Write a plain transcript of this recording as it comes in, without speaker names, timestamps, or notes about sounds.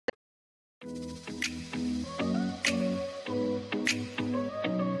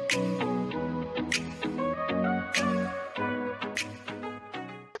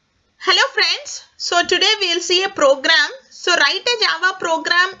Hello friends, so today we will see a program. So write a Java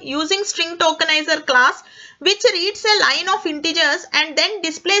program using StringTokenizer class which reads a line of integers and then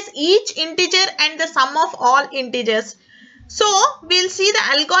displays each integer and the sum of all integers. So we'll see the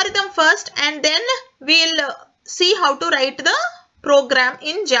algorithm first and then we'll see how to write the program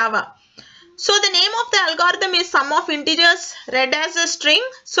in Java. So the name of the algorithm is sum of integers read as a string.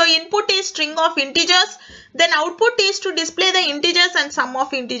 So input is string of integers. Then output is to display the integers and sum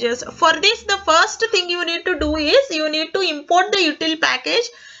of integers. For this, the first thing you need to do is you need to import the util package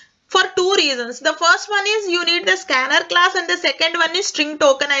for two reasons. The first one is you need the scanner class and the second one is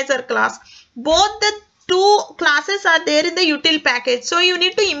StringTokenizer class. Both the two classes are there in the util package. So you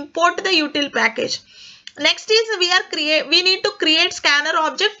need to import the util package. Next is we need to create scanner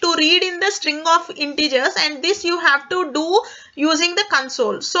object to read in the string of integers, and this you have to do using the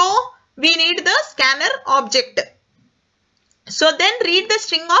console. So we need the scanner object. So then read the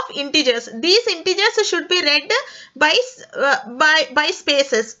string of integers. These integers should be read by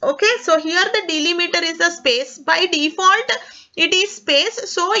spaces. Okay, so here the delimiter is the space. By default it is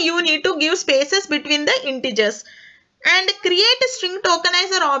space, so you need to give spaces between the integers. And create a string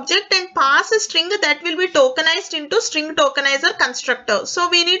tokenizer object and pass a string that will be tokenized into string tokenizer constructor. So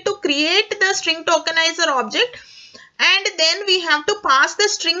we need to create the string tokenizer object and then we have to pass the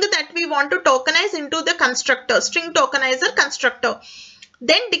string that we want to tokenize into the constructor, string tokenizer constructor.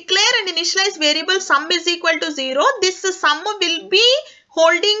 Then declare and initialize variable sum is equal to 0. This sum will be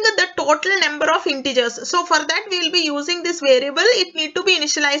holding the total number of integers. So for that we will be using this variable. It need to be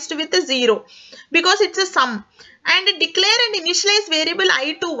initialized with a 0 because it's a sum. And declare and initialize variable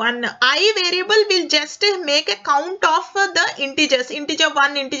I to 1. I variable will just make a count of the integers. Integer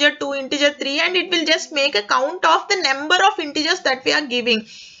 1, integer 2, integer 3, and it will just make a count of the number of integers that we are giving.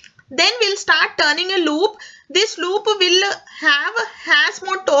 Then we'll start turning a loop. This loop will have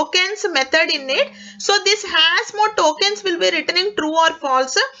hasMoreTokens method in it. So this hasMoreTokens will be returning true or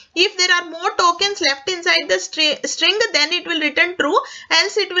false. If there are more tokens left inside the string, then it will return true,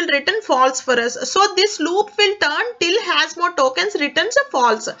 else it will return false for us. So this loop will turn till hasMoreTokens returns a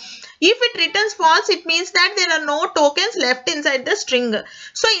false. If it returns false, it means that there are no tokens left inside the string.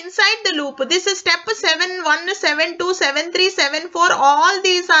 So inside the loop, this is step 7, 1, 7, 2, 7, 3, 7, 4. All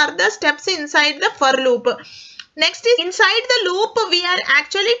these are the steps inside the for loop. Next is inside the loop, we are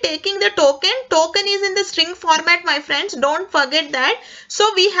actually taking the token. Token is in the string format, my friends. Don't forget that.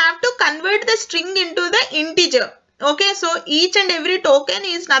 So we have to convert the string into the integer. Okay, so each and every token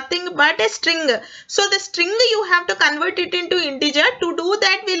is nothing but a string. So the string you have to convert it into integer. To do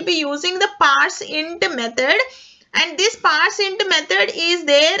that, we'll be using the parseInt method. And this parseInt method is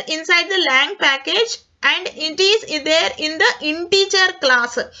there inside the lang package and it is there in the integer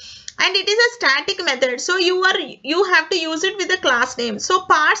class. And it is a static method, so you have to use it with the class name. So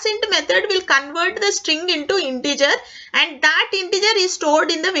parseInt method will convert the string into integer, and that integer is stored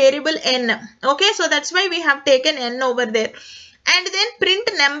in the variable n. Okay, so that's why we have taken n over there. And then print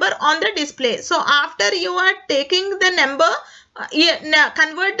number on the display. So after you are taking the number,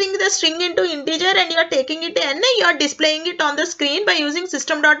 converting the string into integer and you are taking it n, you are displaying it on the screen by using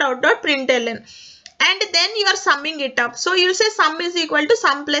system.out.println. And then you are summing it up. So you say sum is equal to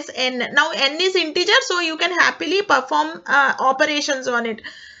sum plus n. Now n is integer, so you can happily perform operations on it.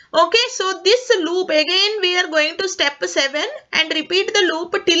 Okay, so this loop again we are going to step 7 and repeat the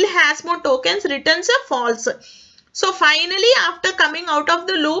loop till hasMoreTokens returns a false. So finally after coming out of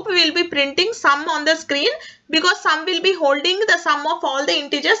the loop, we will be printing sum on the screen because sum will be holding the sum of all the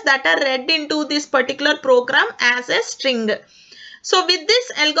integers that are read into this particular program as a string. So with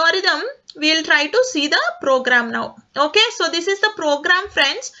this algorithm, we will try to see the program now. Okay, so this is the program,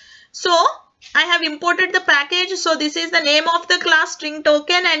 friends. So I have imported the package. So this is the name of the class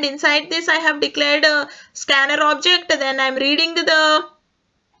StringToken, and inside this I have declared a scanner object. Then I am reading the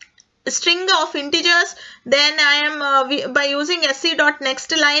string of integers. Then I am by using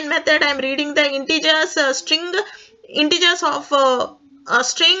sc.nextLine method, I am reading the integers integers of a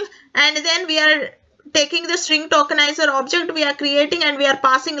string, and then we are taking the string tokenizer object we are creating and we are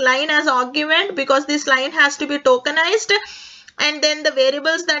passing line as argument because this line has to be tokenized. And then the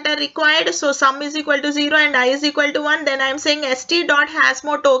variables that are required, so sum is equal to 0 and I is equal to 1. Then I am saying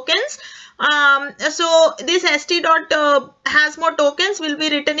st.hasMoreTokens. So this st.hasMoreTokens will be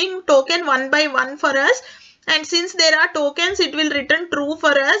returning token 1 by 1 for us. And since there are tokens, it will return true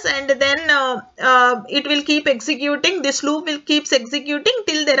for us, and then it will keep executing. This loop will keep executing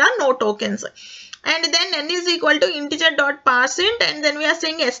till there are no tokens. And then n is equal to integer.parseInt, and then we are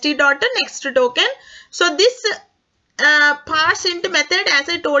saying st.nextToken. So this parse int method, as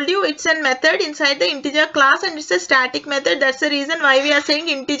I told you, it's a method inside the integer class and it's a static method. That's the reason why we are saying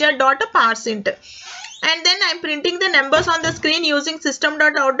integer dot parse int. And then I'm printing the numbers on the screen using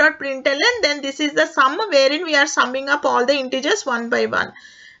system.out.println. Then this is the sum wherein we are summing up all the integers one by one.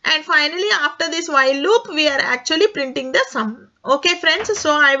 And finally, after this while loop, we are actually printing the sum. Okay friends, so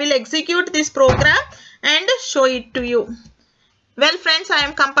I will execute this program and show it to you. Well friends, I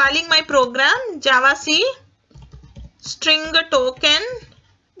am compiling my program. Java C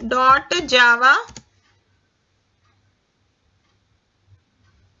StringToken.java.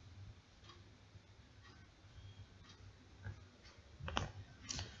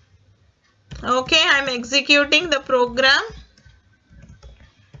 Okay, I am executing the program.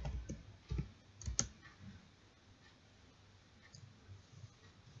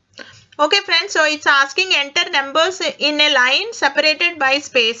 Okay friends, so it's asking enter numbers in a line separated by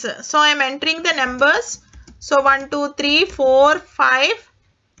space. So I am entering the numbers. So 1, 2, 3, 4, 5.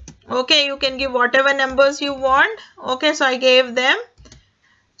 Okay, you can give whatever numbers you want. Okay, so I gave them.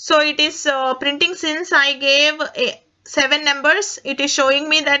 So it is printing since I gave 7 numbers. It is showing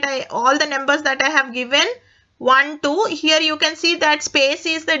me that all the numbers that I have given 1, 2. Here you can see that space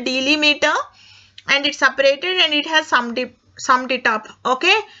is the delimiter and it's separated and it has summed it up.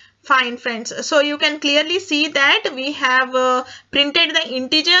 Okay. Fine friends, so you can clearly see that we have printed the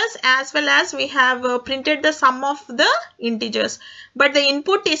integers as well as we have printed the sum of the integers, but the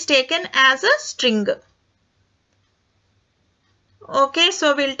input is taken as a string. Okay,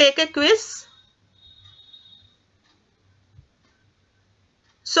 so we'll take a quiz.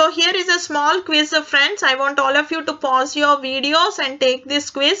 So here is a small quiz friends. I want all of you to pause your videos and take this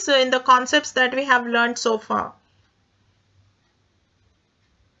quiz in the concepts that we have learned so far.